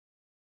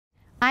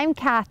I'm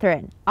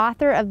Catherine,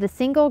 author of The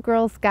Single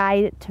Girl's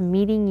Guide to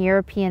Meeting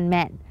European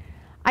Men.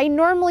 I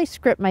normally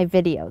script my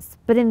videos,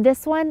 but in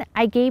this one,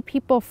 I gave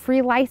people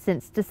free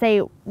license to say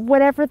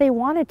whatever they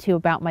wanted to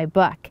about my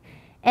book.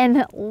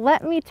 And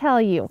let me tell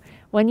you,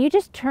 when you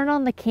just turn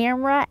on the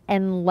camera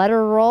and let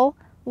her roll,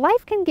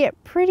 life can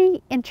get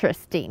pretty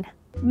interesting.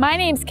 My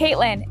name's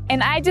Caitlin,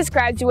 and I just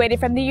graduated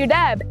from the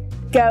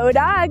UW. Go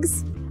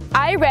Dogs!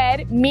 I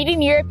read Meeting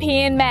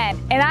European Men,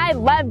 and I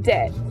loved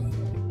it.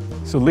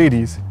 So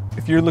ladies,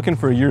 if you're looking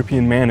for a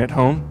European man at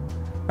home,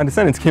 my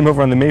descendants came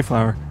over on the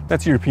Mayflower.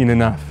 That's European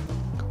enough.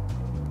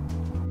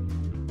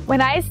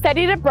 When I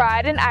studied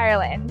abroad in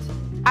Ireland,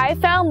 I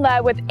fell in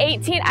love with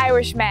 18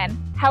 Irishmen.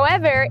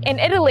 However, in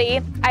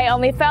Italy, I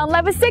only fell in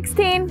love with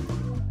 16.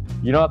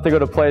 You don't have to go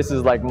to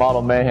places like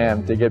Model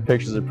Mayhem to get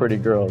pictures of pretty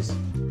girls.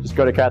 Just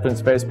go to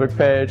Catherine's Facebook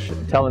page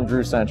and tell them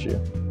Drew sent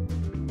you.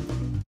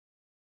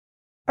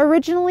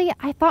 Originally,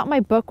 I thought my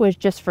book was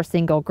just for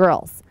single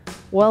girls.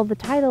 Well, the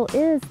title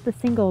is The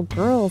Single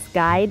Girl's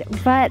Guide,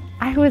 but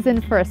I was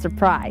in for a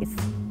surprise.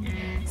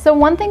 So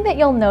one thing that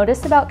you'll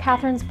notice about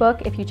Catherine's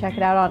book, if you check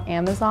it out on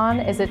Amazon,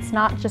 is it's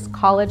not just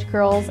college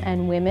girls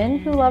and women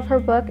who love her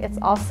book, it's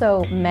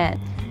also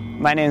men.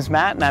 My name's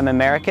Matt and I'm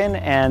American,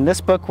 and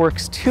this book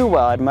works too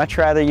well. I'd much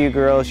rather you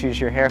girls use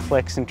your hair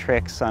flicks and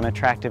tricks on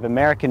attractive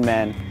American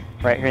men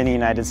right here in the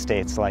United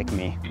States like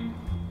me.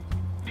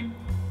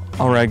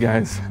 All right,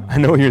 guys, I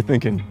know what you're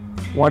thinking.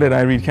 Why did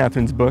I read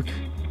Catherine's book?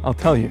 I'll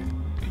tell you.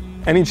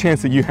 Any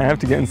chance that you have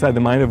to get inside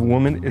the mind of a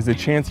woman is a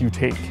chance you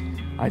take.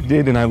 I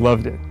did, and I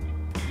loved it.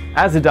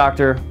 As a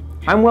doctor,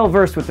 I'm well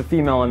versed with the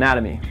female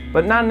anatomy,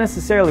 but not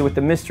necessarily with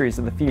the mysteries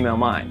of the female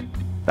mind.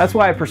 That's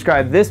why I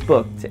prescribe this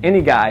book to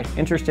any guy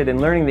interested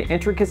in learning the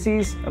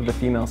intricacies of the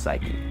female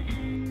psyche.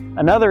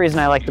 Another reason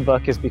I like the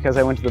book is because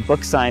I went to the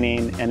book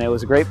signing, and it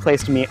was a great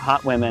place to meet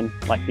hot women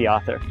like the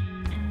author.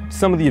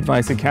 Some of the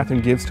advice that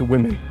Catherine gives to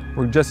women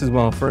work just as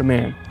well for a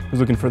man who's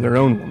looking for their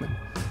own woman.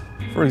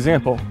 For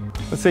example,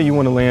 let's say you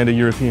want to land a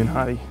European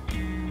hottie.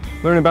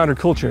 Learn about her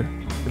culture.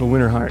 It'll win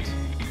her heart.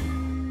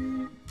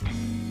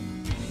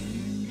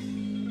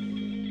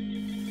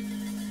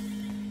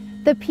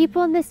 The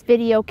people in this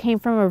video came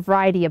from a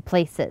variety of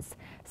places.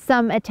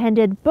 Some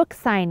attended book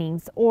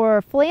signings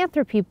or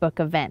philanthropy book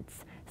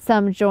events.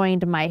 Some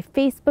joined my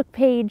Facebook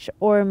page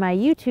or my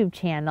YouTube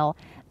channel.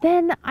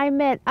 Then I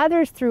met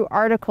others through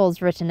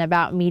articles written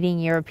about meeting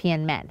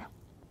European men.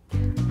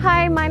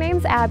 Hi, my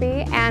name's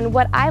Abby, and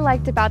what I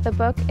liked about the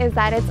book is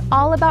that it's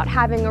all about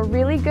having a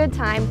really good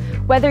time,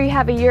 whether you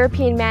have a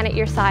European man at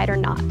your side or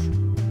not.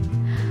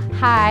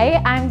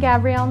 Hi, I'm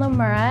Gabrielle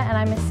Nomura, and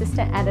I'm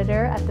assistant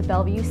editor at the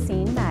Bellevue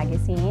Scene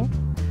magazine.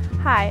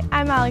 Hi,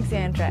 I'm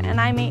Alexandra, and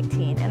I'm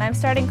 18, and I'm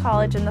starting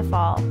college in the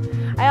fall.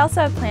 I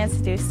also have plans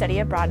to do study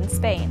abroad in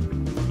Spain.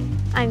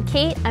 I'm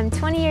Kate, I'm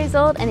 20 years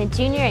old and a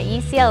junior at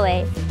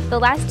UCLA. The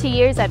last 2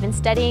 years I've been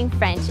studying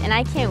French, and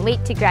I can't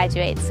wait to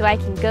graduate so I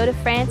can go to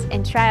France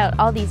and try out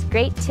all these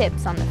great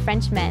tips on the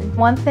French men.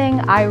 One thing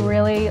I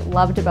really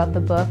loved about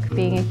the book,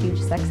 being a huge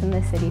Sex and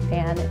the City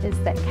fan, is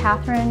that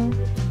Catherine,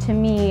 to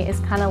me, is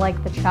kind of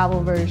like the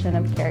travel version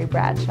of Carrie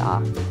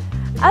Bradshaw.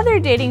 Other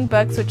dating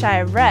books which I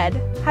have read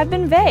have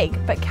been vague,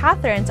 but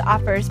Catherine's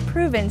offers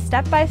proven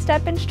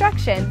step-by-step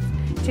instructions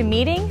to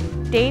meeting,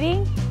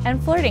 dating,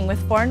 and flirting with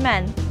foreign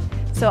men.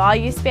 So all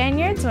you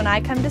Spaniards, when I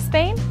come to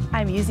Spain,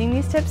 I'm using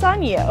these tips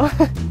on you.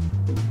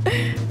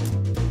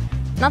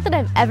 Not that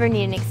I've ever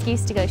needed an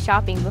excuse to go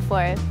shopping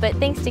before, but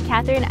thanks to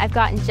Catherine, I've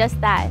gotten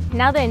just that.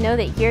 Now that I know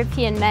that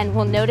European men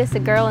will notice a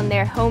girl in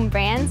their home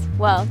brands,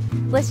 well,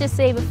 let's just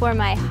say before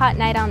my hot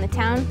night on the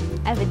town,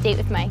 I have a date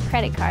with my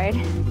credit card.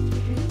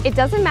 It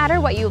doesn't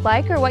matter what you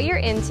like or what you're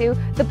into,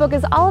 the book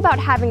is all about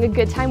having a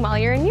good time while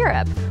you're in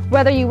Europe.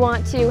 Whether you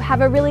want to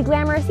have a really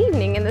glamorous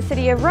evening in the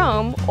city of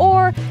Rome,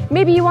 or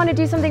maybe you want to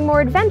do something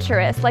more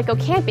adventurous like go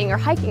camping or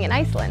hiking in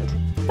Iceland.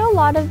 A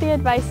lot of the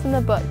advice in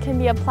the book can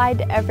be applied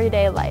to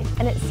everyday life,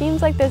 and it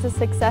seems like there's a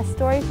success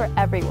story for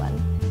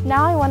everyone.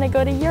 Now I want to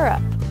go to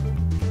Europe.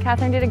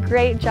 Catherine did a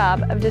great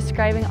job of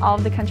describing all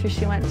of the countries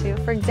she went to.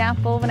 For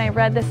example, when I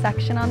read the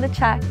section on the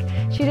Czech,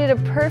 she did a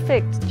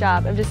perfect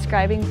job of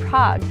describing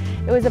Prague.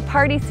 It was a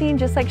party scene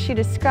just like she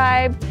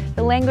described.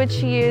 The language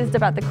she used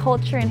about the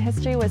culture and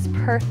history was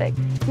perfect.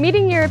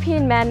 Meeting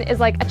European men is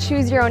like a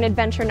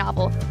choose-your-own-adventure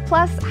novel,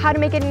 plus how to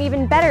make it an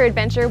even better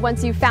adventure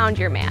once you've found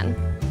your man.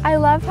 I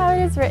love how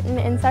it is written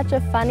in such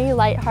a funny,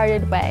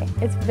 lighthearted way.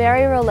 It's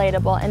very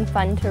relatable and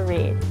fun to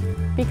read.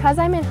 Because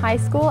I'm in high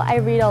school, I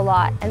read a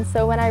lot, and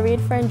so when I read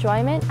for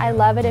enjoyment, I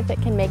love it if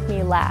it can make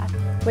me laugh,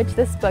 which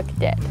this book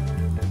did.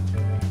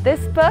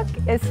 This book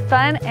is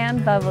fun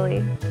and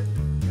bubbly.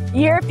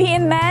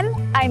 European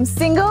men, I'm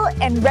single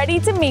and ready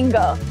to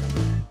mingle.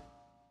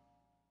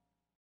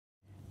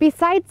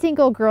 Besides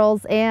single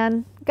girls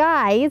and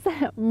guys,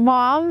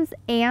 moms,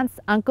 aunts,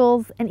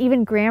 uncles, and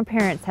even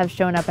grandparents have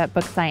shown up at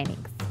book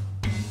signings.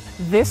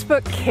 This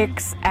book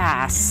kicks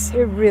ass.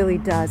 It really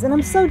does, and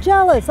I'm so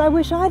jealous. I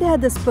wish I'd had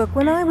this book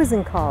when I was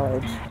in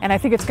college. And I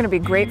think it's going to be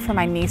great for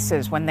my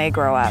nieces when they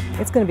grow up.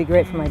 It's going to be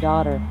great for my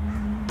daughter.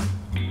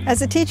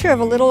 As a teacher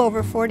of a little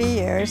over 40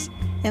 years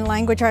in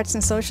language arts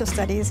and social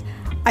studies,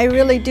 I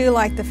really do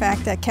like the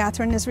fact that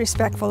Catherine is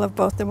respectful of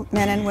both the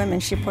men and women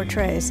she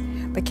portrays.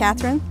 But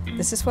Catherine,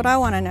 this is what I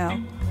want to know.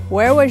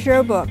 Where was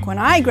your book when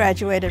I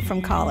graduated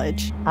from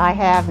college? I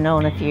have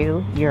known a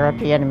few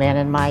European men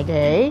in my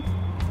day.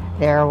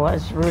 There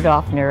was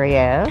Rudolf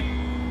Nureyev.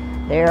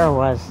 There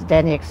was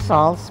Zdeněk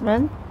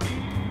Salzman.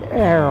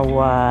 There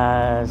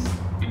was,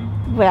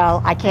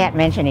 well, I can't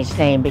mention his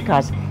name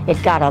because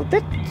it got a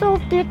little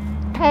bit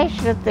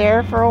passionate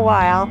there for a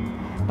while,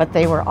 but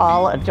they were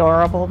all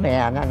adorable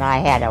men, and I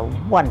had a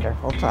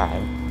wonderful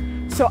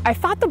time. So I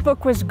thought the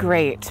book was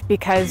great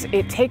because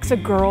it takes a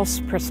girl's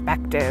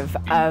perspective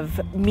of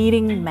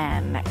meeting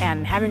men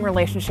and having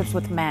relationships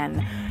with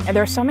men. And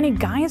there are so many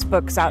guys'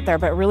 books out there,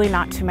 but really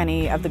not too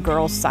many of the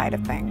girls' side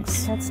of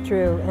things. That's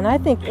true, and I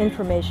think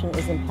information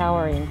is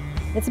empowering.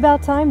 It's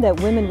about time that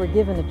women were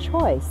given a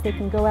choice. They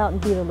can go out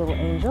and be the little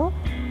angel,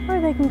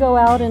 or they can go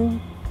out and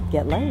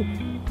get laid.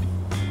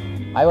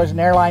 I was an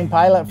airline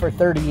pilot for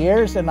 30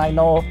 years, and I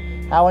know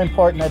how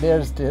important it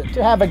is to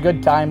have a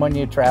good time when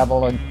you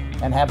travel and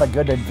have a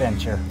good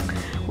adventure.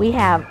 We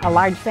have a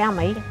large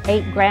family,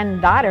 8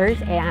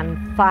 granddaughters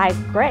and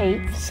 5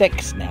 greats.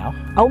 6 now.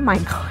 Oh my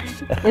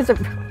gosh, is it?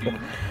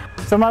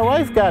 So my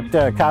wife got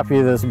a copy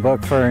of this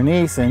book for her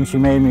niece and she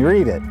made me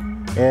read it.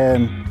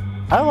 And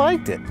I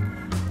liked it.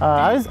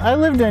 I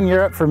lived in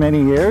Europe for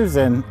many years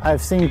and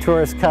I've seen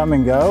tourists come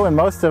and go and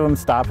most of them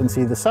stop and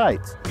see the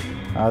sights.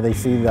 They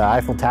see the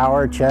Eiffel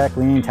Tower, check,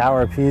 Leaning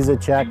Tower of Pisa,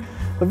 check.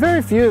 But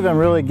very few of them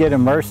really get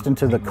immersed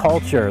into the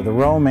culture, the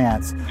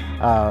romance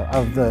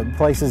of the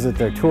places that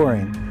they're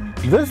touring.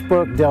 This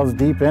book delves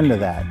deep into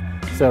that.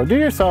 So do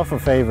yourself a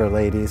favor,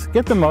 ladies.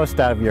 Get the most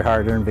out of your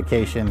hard-earned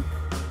vacation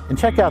and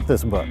check out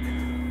this book.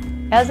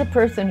 As a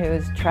person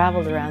who's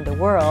traveled around the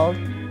world,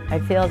 I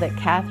feel that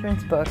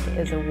Catherine's book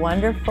is a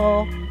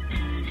wonderful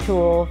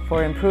tool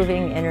for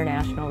improving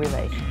international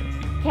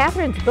relations.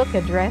 Catherine's book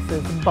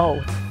addresses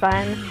both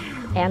fun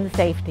and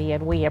safety,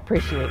 and we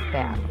appreciate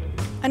that.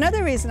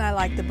 Another reason I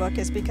like the book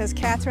is because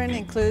Catherine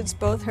includes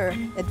both her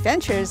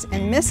adventures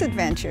and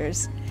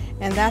misadventures,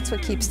 and that's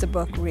what keeps the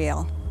book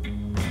real.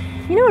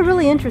 You know, a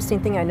really interesting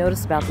thing I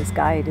noticed about this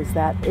guide is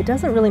that it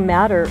doesn't really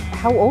matter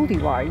how old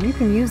you are. You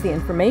can use the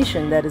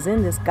information that is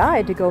in this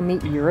guide to go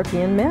meet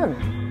European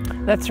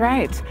men. That's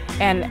right.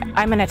 And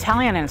I'm an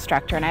Italian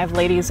instructor, and I have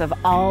ladies of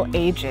all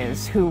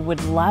ages who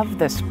would love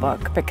this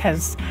book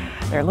because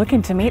they're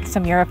looking to meet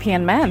some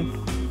European men.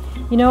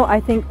 You know, I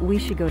think we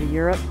should go to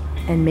Europe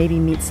and maybe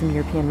meet some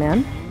European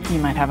men. You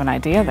might have an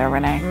idea there,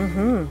 Renee.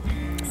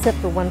 Mm-hmm. Except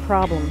for one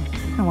problem.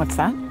 And what's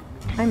that?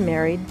 I'm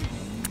married.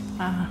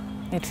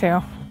 Me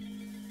too.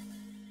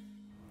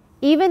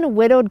 Even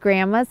widowed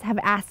grandmas have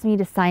asked me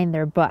to sign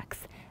their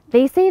books.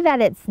 They say that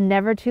it's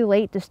never too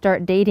late to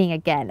start dating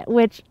again,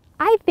 which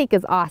I think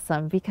is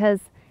awesome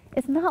because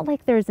it's not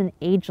like there's an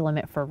age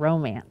limit for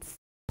romance.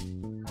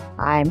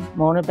 I'm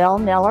Mona Bell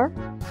Miller.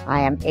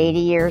 I am 80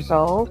 years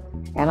old,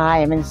 and I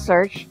am in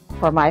search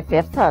for my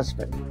 5th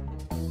husband.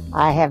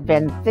 I have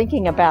been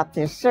thinking about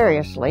this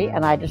seriously,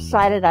 and I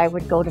decided I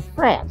would go to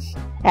France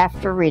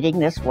after reading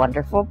this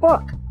wonderful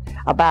book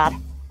about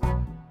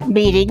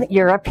meeting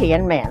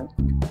European men.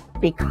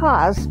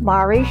 Because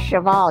Marie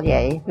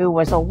Chevalier, who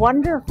was a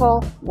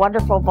wonderful,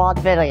 wonderful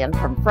vaudevillian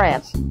from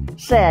France,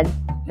 said,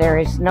 "There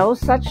is no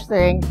such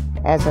thing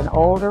as an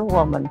older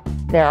woman.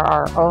 There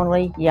are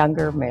only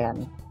younger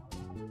men."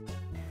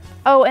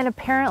 Oh, and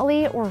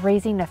apparently we're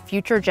raising a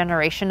future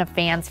generation of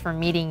fans for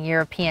meeting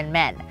European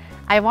men.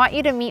 I want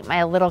you to meet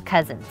my little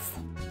cousins.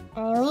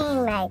 I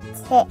need my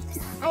tips.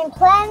 I'm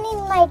planning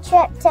my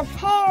trip to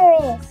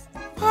Paris.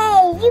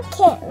 Hey, you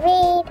can't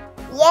read.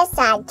 Yes,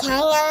 I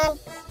can.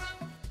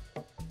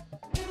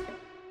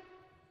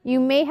 You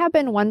may have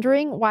been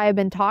wondering why I've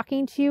been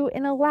talking to you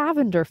in a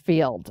lavender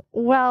field.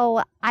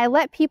 Well, I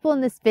let people in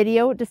this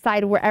video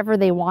decide wherever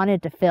they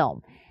wanted to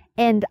film.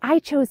 And I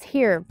chose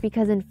here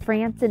because in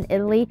France and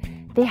Italy,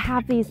 they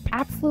have these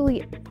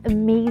absolutely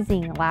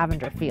amazing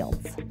lavender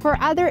fields. For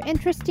other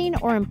interesting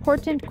or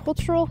important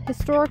cultural,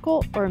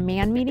 historical, or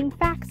man-meeting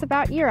facts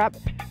about Europe,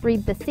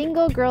 read The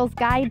Single Girl's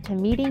Guide to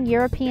Meeting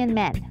European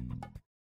Men.